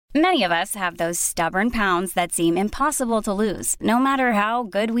Many of us have those stubborn pounds that seem impossible to lose, no matter how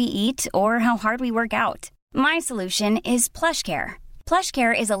good we eat or how hard we work out. My solution is PlushCare.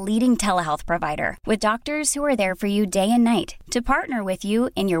 PlushCare is a leading telehealth provider with doctors who are there for you day and night to partner with you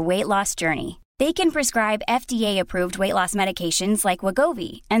in your weight loss journey. They can prescribe FDA-approved weight loss medications like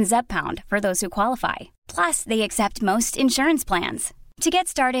Wegovy and Zepbound for those who qualify. Plus, they accept most insurance plans. To get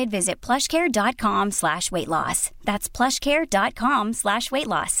started, visit plushcare.com/weightloss. That's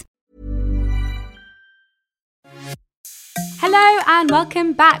plushcare.com/weightloss. Hello and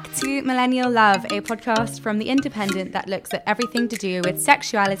welcome back to Millennial Love, a podcast from The Independent that looks at everything to do with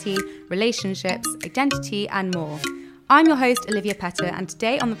sexuality, relationships, identity and more. I'm your host, Olivia Petter, and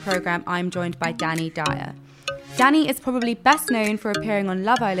today on the programme I'm joined by Danny Dyer. Danny is probably best known for appearing on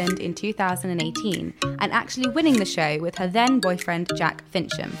Love Island in 2018 and actually winning the show with her then boyfriend Jack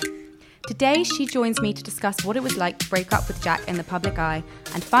Fincham. Today she joins me to discuss what it was like to break up with Jack in the public eye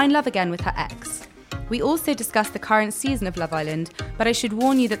and find love again with her ex. We also discuss the current season of Love Island, but I should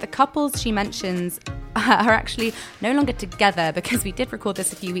warn you that the couples she mentions are actually no longer together because we did record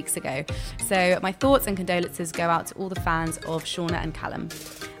this a few weeks ago. So my thoughts and condolences go out to all the fans of Shauna and Callum.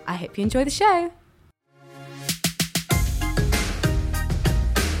 I hope you enjoy the show.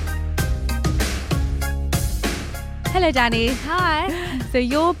 Hello, Danny. Hi. So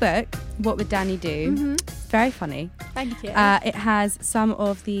your book, What Would Danny Do? Very funny. Thank you. It has some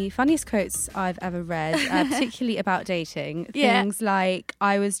of the funniest quotes I've ever read, particularly about dating. Yeah. Things like,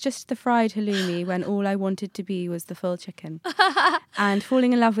 I was just the fried halloumi when all I wanted to be was the full chicken. And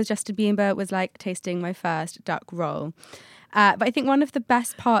falling in love with Justin Bieber was like tasting my first duck roll. But I think one of the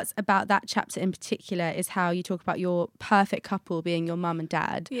best parts about that chapter in particular is how you talk about your perfect couple being your mum and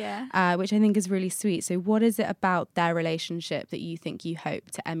dad, which I think is really sweet. So what is it about their relationship that you think you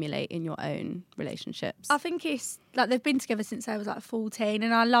hope to emulate in your own relationships? I think it's like they've been together since I was like 14,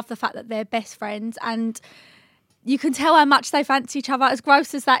 and I love the fact that they're best friends, and you can tell how much they fancy each other, as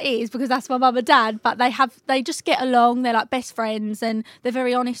gross as that is, because that's my mum and dad, but they just get along. They're like best friends and they're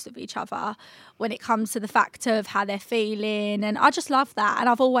very honest with each other when it comes to the fact of how they're feeling, and I just love that. And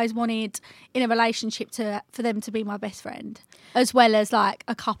I've always wanted in a relationship for them to be my best friend as well as like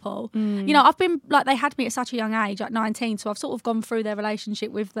a couple. You know, I've been like, they had me at such a young age, like 19, so I've sort of gone through their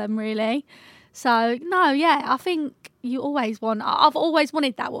relationship with them really. So no, yeah, I think I've always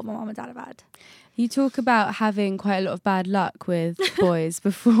wanted that, what my mum and dad have had. You talk about having quite a lot of bad luck with boys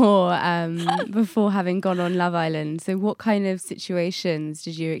before having gone on Love Island. So what kind of situations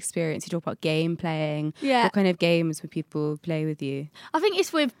did you experience? You talk about game playing. Yeah. What kind of games would people play with you? I think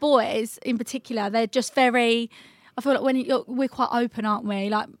it's with boys in particular. They're just very... I feel like we're quite open, aren't we?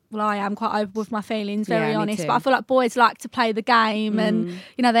 Like, well, I am quite open with my feelings, very honest. But I feel like boys like to play the game and,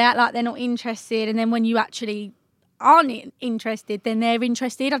 you know, they act like they're not interested. And then when you actually aren't interested, then they're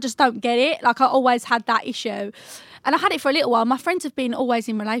interested. I just don't get it. Like, I always had that issue. And I had it for a little while. My friends have been always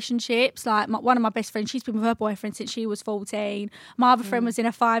in relationships. Like, one of my best friends, she's been with her boyfriend since she was 14. My other friend was in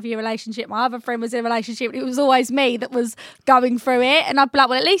a 5-year relationship. My other friend was in a relationship. It was always me that was going through it. And I'd be like,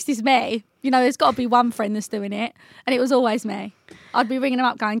 well, at least it's me. You know, there's got to be one friend that's doing it. And it was always me. I'd be ringing them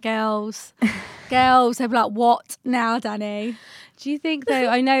up going, girls. They'd be like, what now, Danny? Do you think, though,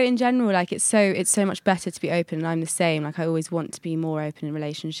 I know in general, like, it's so much better to be open, and I'm the same. Like, I always want to be more open in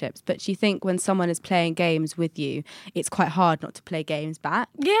relationships. But do you think when someone is playing games with you, it's quite hard not to play games back?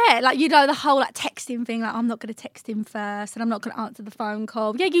 Yeah, like, you know, the whole, like, texting thing, like, I'm not going to text him first and I'm not going to answer the phone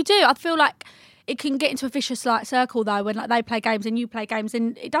call. Yeah, you do. I feel like it can get into a vicious, like, circle, though, when, like, they play games and you play games,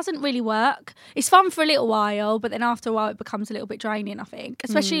 and it doesn't really work. It's fun for a little while, but then after a while it becomes a little bit draining, I think.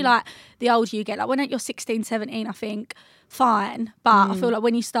 Especially, like, the older you get. Like, when you're 16, 17, I think, fine. But I feel like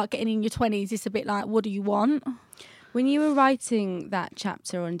when you start getting in your 20s, it's a bit like, what do you want? When you were writing that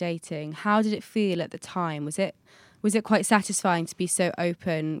chapter on dating, how did it feel at the time? Was it quite satisfying to be so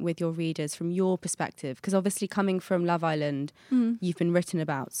open with your readers from your perspective? Because obviously coming from Love Island, you've been written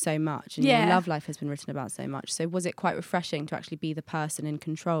about so much, and your love life has been written about so much. So was it quite refreshing to actually be the person in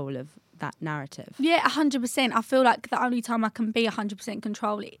control of that narrative? Yeah, 100%. I feel like the only time I can be 100%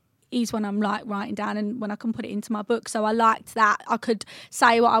 control is when I'm like writing down and when I can put it into my book. So I liked that. I could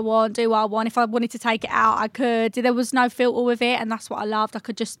say what I want, do what I want. If I wanted to take it out, I could. There was no filter with it, and that's what I loved. I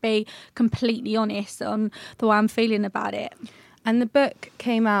could just be completely honest on the way I'm feeling about it. And the book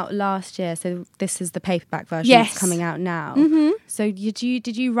came out last year, so this is the paperback version that's coming out now. So did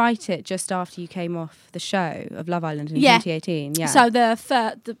you write it just after you came off the show of Love Island in 2018? Yeah. So the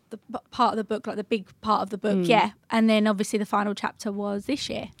part of the book, like the big part of the book, and then obviously the final chapter was this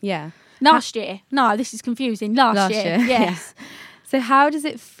year. Yeah. Last year. No, this is confusing. Last year. Yes. Yeah. So how does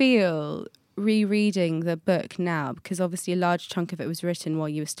it feel rereading the book now, because obviously a large chunk of it was written while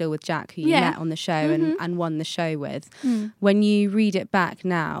you were still with Jack, who you met on the show and won the show with. When you read it back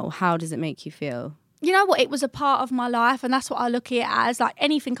now, how does it make you feel? You know what, it was a part of my life, and that's what I look at it as. Like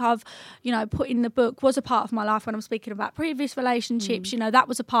anything I've, put in the book was a part of my life. When I'm speaking about previous relationships, that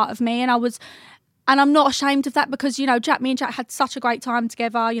was a part of me, and I'm not ashamed of that, because, me and Jack had such a great time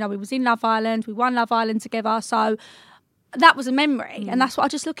together. We was in Love Island, we won Love Island together, so that was a memory, and that's what I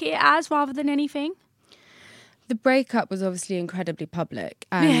just look at it as rather than anything. The breakup was obviously incredibly public,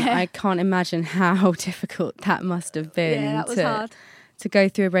 and I can't imagine how difficult that must have been. Yeah, that was hard. To go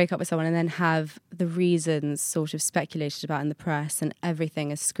through a breakup with someone and then have the reasons sort of speculated about in the press and everything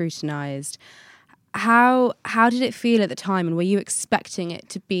is scrutinised. How did it feel at the time, and were you expecting it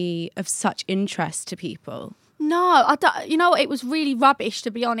to be of such interest to people? No, I don't, it was really rubbish,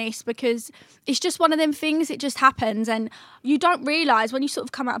 to be honest, because it's just one of them things. It just happens, and you don't realise when you sort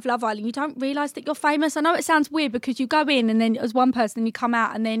of come out of Love Island, you don't realise that you're famous. I know it sounds weird, because you go in and then as one person, you come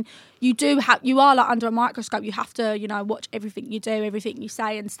out, and then you are like under a microscope. You have to, watch everything you do, everything you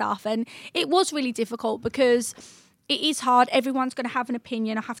say and stuff. And it was really difficult, because it is hard. Everyone's going to have an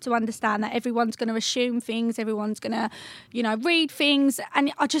opinion. I have to understand that everyone's going to assume things. Everyone's going to, read things.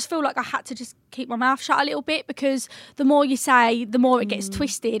 And I just feel like I had to just keep my mouth shut a little bit, because the more you say, the more it gets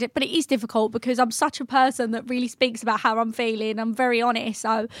twisted. But it is difficult, because I'm such a person that really speaks about how I'm feeling. I'm very honest.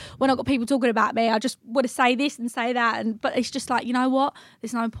 So when I've got people talking about me, I just want to say this and say that. But it's just like, you know what?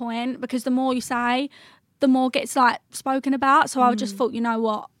 There's no point, because the more you say, the more gets like spoken about. So I just thought, you know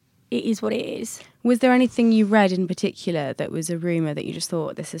what? It is what it is. Was there anything you read in particular that was a rumour that you just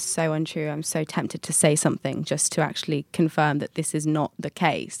thought, this is so untrue, I'm so tempted to say something just to actually confirm that this is not the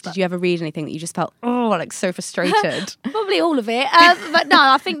case? Did you ever read anything that you just felt, like so frustrated? Probably all of it. But no,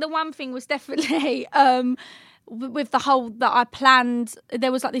 I think the one thing was definitely... with the whole that I planned,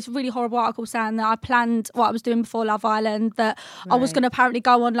 there was like this really horrible article saying that I planned what I was doing before Love Island, that I was going to apparently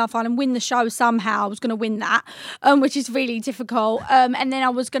go on Love Island, win the show somehow. I was going to win that, which is really difficult. And then I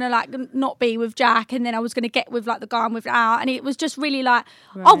was going to like not be with Jack, and then I was going to get with like the guy I'm with now. And it was just really like,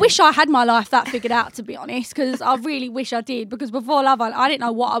 I wish I had my life that figured out, to be honest, because I really wish I did, because before Love Island, I didn't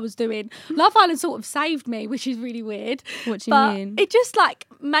know what I was doing. Love Island sort of saved me, which is really weird. What do you mean? It just like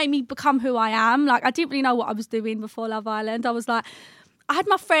made me become who I am. Like I didn't really know what I was doing before Love Island. I was like, I had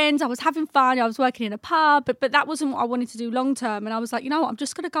my friends, I was having fun, I was working in a pub, but that wasn't what I wanted to do long term. And I was like, you know what, I'm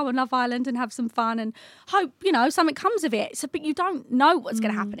just going to go on Love Island and have some fun and hope, something comes of it. So, but you don't know what's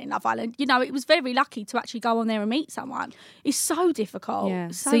going to happen in Love Island. It was very lucky to actually go on there and meet someone. It's so difficult. Yeah.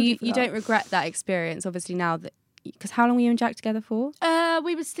 So you don't regret that experience, obviously, now that, because how long were you and Jack together for?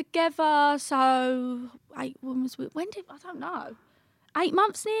 We was together, so I don't know, 8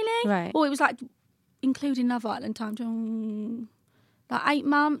 months nearly. Right. Or it was like, including Love Island time, like 8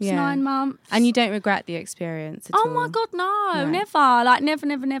 months, 9 months. And you don't regret the experience at all? Oh my God, no, never. Like never.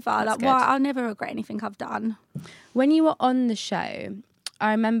 That's like good. I'll never regret anything I've done. When you were on the show,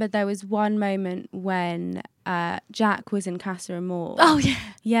 I remember there was one moment when Jack was in Casa Amor. Oh yeah.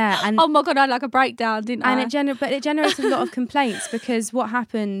 Yeah. And oh my God, I had like a breakdown, didn't I? And it generated a lot of complaints, because what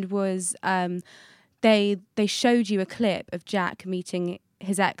happened was they showed you a clip of Jack meeting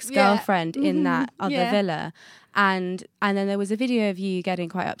his ex-girlfriend in that other villa, and then there was a video of you getting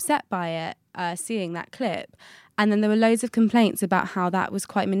quite upset by it, seeing that clip, and then there were loads of complaints about how that was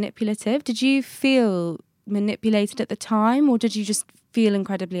quite manipulative. Did you feel manipulated at the time, or did you just feel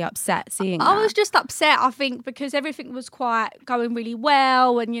incredibly upset seeing that? I was just upset, I think, because everything was quite going really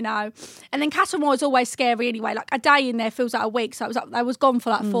well, and and then Casa Amor is always scary anyway. Like a day in there feels like a week, so I was gone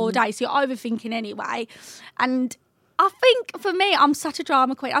for like 4 days, so you're overthinking anyway. And I think for me, I'm such a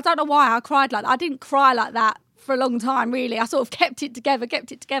drama queen. I don't know why I cried like that. I didn't cry like that for a long time, really. I sort of kept it together.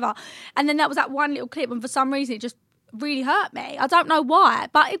 And then that was that one little clip, and for some reason it just really hurt me. I don't know why,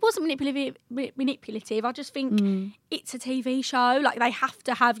 but it wasn't manipulative. I just think it's a TV show. Like they have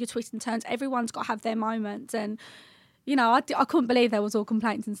to have your twists and turns. Everyone's got to have their moments. And, I couldn't believe there was all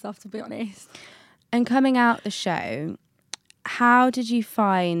complaints and stuff, to be honest. And coming out the show, how did you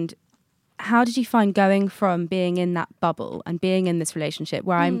find going from being in that bubble and being in this relationship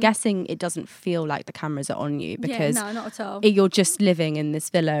where I'm guessing it doesn't feel like the cameras are on you, because no, not at all. You're just living in this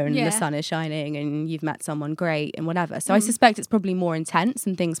villa and the sun is shining and you've met someone great and whatever. So I suspect it's probably more intense,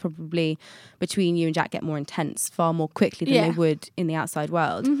 and things probably between you and Jack get more intense far more quickly than they would in the outside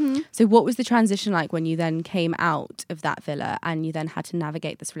world. So what was the transition like when you then came out of that villa and you then had to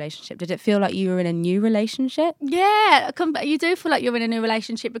navigate this relationship? Did it feel like you were in a new relationship? Yeah, you do feel like you're in a new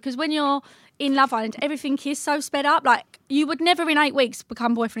relationship, because when you're in Love Island, everything is so sped up. Like, you would never in 8 weeks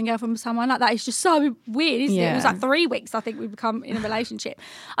become boyfriend and girlfriend with someone like that. It's just so weird, isn't it? It was like 3 weeks, I think, we become in a relationship.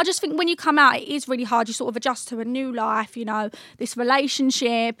 I just think when you come out, it is really hard. You sort of adjust to a new life, you know, this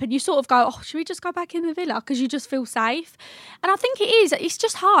relationship, and you sort of go, oh, should we just go back in the villa? Because you just feel safe. And I think it is. It's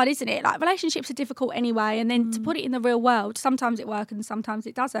just hard, isn't it? Like, relationships are difficult anyway. And then to put it in the real world, sometimes it works and sometimes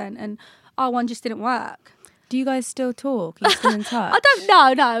it doesn't. And our one just didn't work. Do you guys still talk? Are you still in touch? I don't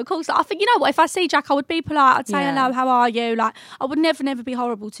know, no, of course. I think, you know what, if I see Jack, I would be polite. I'd say, hello, how are you? Like, I would never be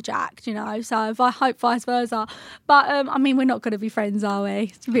horrible to Jack, you know, so if I hope vice versa. But, I mean, we're not going to be friends, are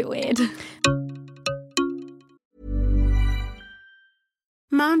we? It's a bit weird.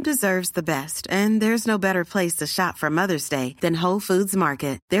 Mom deserves the best, and there's no better place to shop for Mother's Day than Whole Foods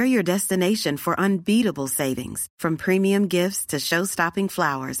Market. They're your destination for unbeatable savings, from premium gifts to show-stopping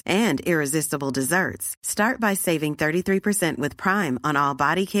flowers and irresistible desserts. Start by saving 33% with Prime on all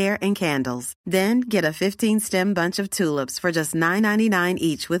body care and candles. Then get a 15-stem bunch of tulips for just $9.99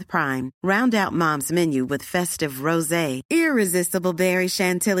 each with Prime. Round out Mom's menu with festive rosé, irresistible berry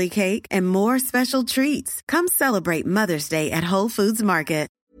chantilly cake, and more special treats. Come celebrate Mother's Day at Whole Foods Market.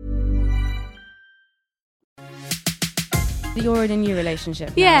 You're in a new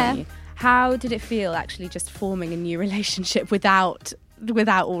relationship now, aren't you? How did it feel actually just forming a new relationship without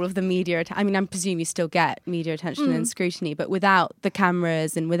all of the media? I mean, I presume you still get media attention and scrutiny, but without the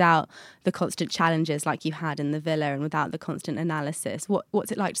cameras and without the constant challenges like you had in the villa and without the constant analysis, what's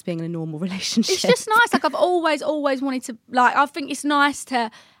it like just being in a normal relationship? It's just nice. Like, I've always wanted to, like, I think it's nice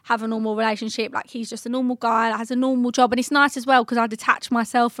to have a normal relationship. Like, he's just a normal guy that has a normal job, and it's nice as well because I detach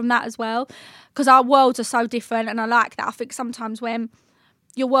myself from that as well, because our worlds are so different, and I like that. I think sometimes when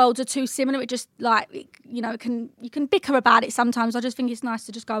your worlds are too similar, it just, like, you know, you can bicker about it sometimes. I just think it's nice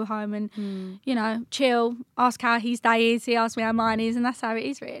to just go home and, you know, chill, ask how his day is, he asks me how mine is, and that's how it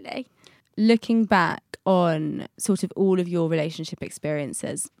is, really. Looking back on sort of all of your relationship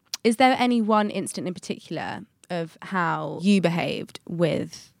experiences, is there any one instant in particular of how you behaved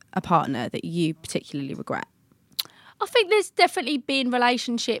with a partner that you particularly regret? I think there's definitely been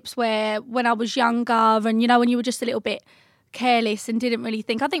relationships where when I was younger and, you know, when you were just a little bit careless and didn't really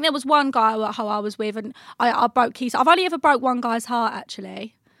think. I think there was one guy who I was with, and I broke his. I've only ever broke one guy's heart,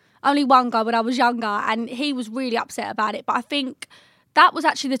 actually. Only one guy when I was younger, and he was really upset about it. But I think that was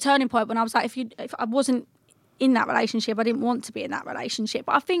actually the turning point when I was like, if I wasn't in that relationship, I didn't want to be in that relationship.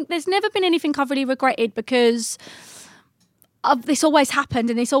 But I think there's never been anything I've really regretted, because this always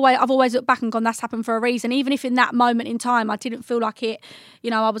happened, and I've always looked back and gone, that's happened for a reason. Even if in that moment in time I didn't feel like it, you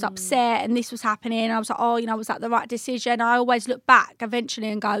know, I was upset and this was happening, I was like, oh, you know, was that the right decision? I always look back eventually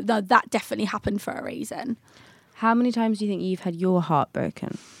and go, no, that definitely happened for a reason. How many times do you think you've had your heart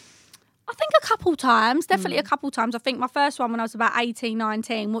broken? I think a couple times, definitely a couple times. I think my first one when I was about 18,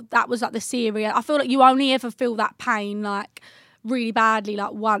 19, that was like the serious. I feel like you only ever feel that pain like really badly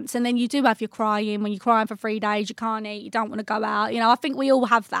like once, and then you do have your crying when you're crying for 3 days, you can't eat, you don't want to go out, you know. I think we all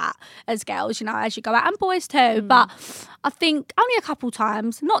have that as girls, you know, as you go out, and boys too. But I think only a couple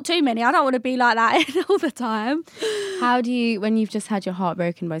times, not too many. I don't want to be like that all the time. How do you, when you've just had your heart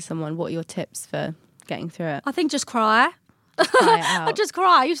broken by someone, what are your tips for getting through it? I think just cry. Cry it out. I just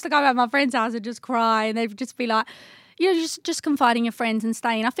cry. I used to go around my friend's house and just cry, and they'd just be like, you know, just confiding your friends and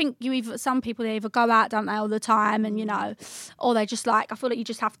staying. I think some people, they either go out, don't they, all the time, and, you know, or they just like, I feel like you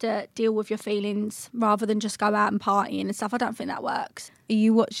just have to deal with your feelings rather than just go out and partying and stuff. I don't think that works. Are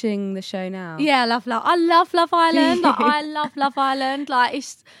you watching the show now? Yeah, I love Love Island. Like, I love Love Island. Like,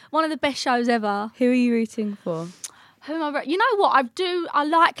 it's one of the best shows ever. Who are you rooting for? Who am I? You know what? I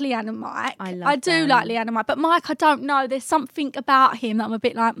like Leanne and Mike. I do like Leanne and Mike, but Mike, I don't know. There's something about him that I'm a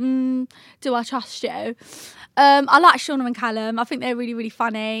bit like, do I trust you? I like Shauna and Callum. I think they're really, really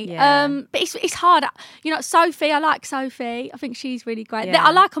funny. Yeah. But it's hard. You know, Sophie, I like Sophie. I think she's really great. Yeah.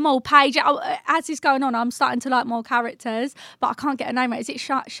 I like them all. Paige, as is going on, I'm starting to like more characters, but I can't get a name right. Is it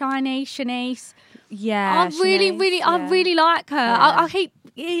Shiny, Shanice? Yeah. I really like her. Yeah. I keep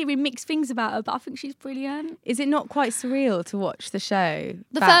hearing mixed things about her, but I think she's brilliant. Is it not quite surreal to watch the show?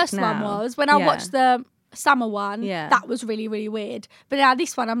 The first one was when I watched the summer one. Yeah. That was really, really weird. But now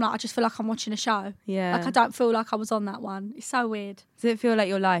this one, I'm like, I just feel like I'm watching a show. Yeah. Like, I don't feel like I was on that one. It's so weird. Does it feel like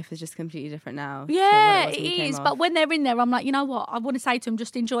your life is just completely different now? Yeah, it is. But when they're in there, I'm like, you know what? I want to say to them,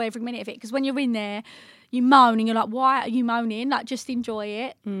 just enjoy every minute of it. Because when you're in there, you moan and you're like, why are you moaning? Like, just enjoy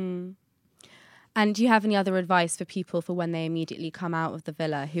it. And do you have any other advice for people for when they immediately come out of the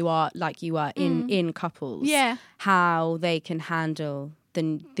villa who are, like you are, in couples? Yeah. How they can handle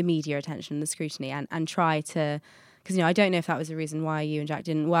the media attention, the scrutiny, and try to because, I don't know if that was the reason why you and Jack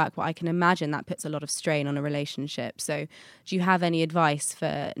didn't work, but I can imagine that puts a lot of strain on a relationship. So do you have any advice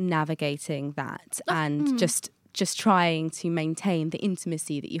for navigating that and just trying to maintain the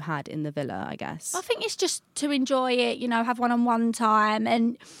intimacy that you had in the villa, I guess? I think it's just to enjoy it, have one-on-one time.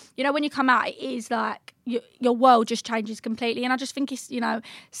 And, when you come out, it is like your world just changes completely. And I just think it's,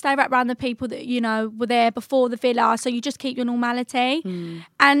 stay right around the people that, were there before the villa. So you just keep your normality.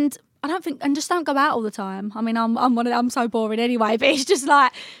 And just don't go out all the time. I mean, I'm so boring anyway, but it's just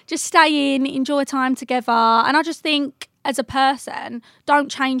like, just stay in, enjoy time together. And I just think, as a person,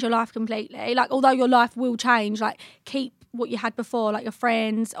 don't change your life completely. Like, although your life will change, like, keep what you had before, like your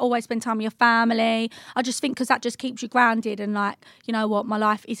friends, always spend time with your family. I just think because that just keeps you grounded and like, you know what, my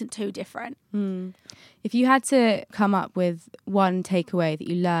life isn't too different. If you had to come up with one takeaway that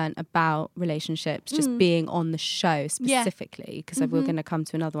you learn about relationships, just being on the show specifically, because we're going to come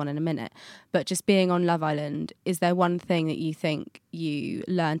to another one in a minute, but just being on Love Island, is there one thing that you think you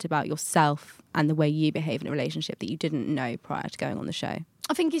learned about yourself and the way you behave in a relationship that you didn't know prior to going on the show?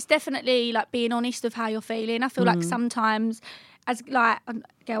 I think it's definitely like being honest with how you're feeling. I feel like sometimes, as like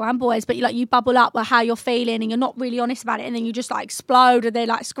girl and boys, but you bubble up with how you're feeling and you're not really honest about it, and then you just like explode and they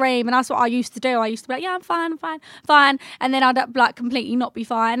like scream. And that's what I used to do. I used to be like, yeah, I'm fine, and then I'd like completely not be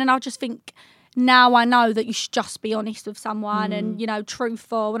fine. And I just think now I know that you should just be honest with someone and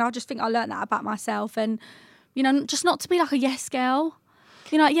truthful. And I just think I learned that about myself, and just not to be like a yes girl.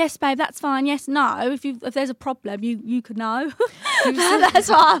 Like, yes, babe, that's fine. Yes, no. If there's a problem, you could know. That's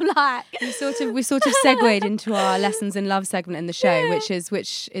what I'm like. We sort of segued into our lessons in love segment in the show, which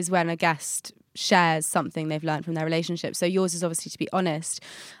is when a guest shares something they've learned from their relationship. So yours is obviously to be honest.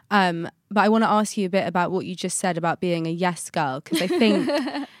 But I want to ask you a bit about what you just said about being a yes girl, because I think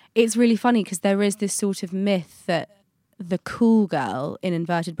it's really funny because there is this sort of myth that the cool girl, in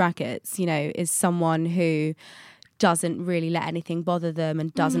inverted brackets, is someone who doesn't really let anything bother them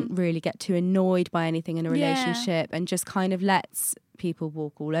and doesn't really get too annoyed by anything in a relationship and just kind of lets people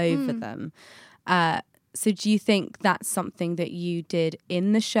walk all over them. So do you think that's something that you did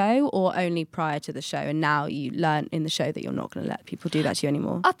in the show or only prior to the show, and now you learn in the show that you're not going to let people do that to you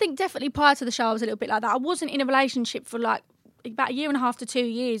anymore? I think definitely prior to the show I was a little bit like that. I wasn't in a relationship for like about 1.5 to 2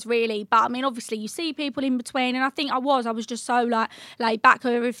 years really, but I mean obviously you see people in between, and I think I was just so like laid back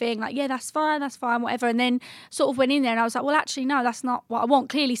with everything, like yeah, that's fine, whatever. And then sort of went in there and I was like, well actually no, that's not what I want.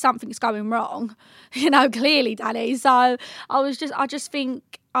 Clearly something's going wrong, clearly, Danny. So I just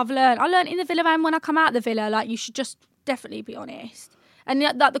think I learned in the villa, and when I come out of the villa, like you should just definitely be honest. And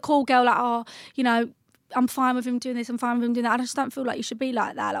like the cool girl, like I'm fine with him doing this, I'm fine with him doing that. I just don't feel like you should be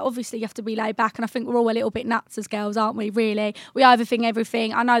like that. Like, obviously, you have to be laid back, and I think we're all a little bit nuts as girls, aren't we, really? We overthink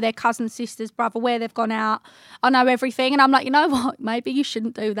everything. I know their cousins, sisters, brother, where they've gone out. I know everything, and I'm like, you know what? Maybe you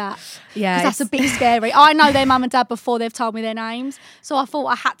shouldn't do that. Yeah. Because that's a bit scary. I know their mum and dad before they've told me their names, so I thought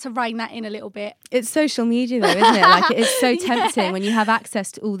I had to rein that in a little bit. It's social media, though, isn't it? Like, it's so tempting when you have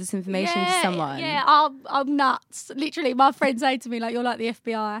access to all this information to someone. Yeah, I'm nuts. Literally, my friends say to me, like, you're like the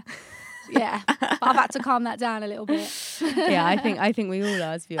FBI. Yeah, but I've had to calm that down a little bit. Yeah, I think we all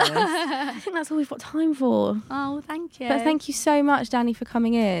are, to be honest. I think that's all we've got time for. Oh, thank you. But thank you so much, Danny, for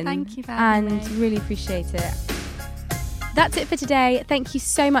coming in. Thank you for having me. And really appreciate it. That's it for today. Thank you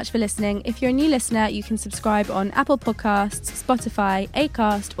so much for listening. If you're a new listener, you can subscribe on Apple Podcasts, Spotify,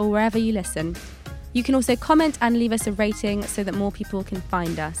 Acast, or wherever you listen. You can also comment and leave us a rating so that more people can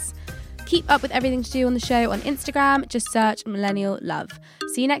find us. Keep up with everything to do on the show on Instagram. Just search Millennial Love.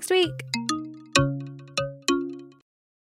 See you next week.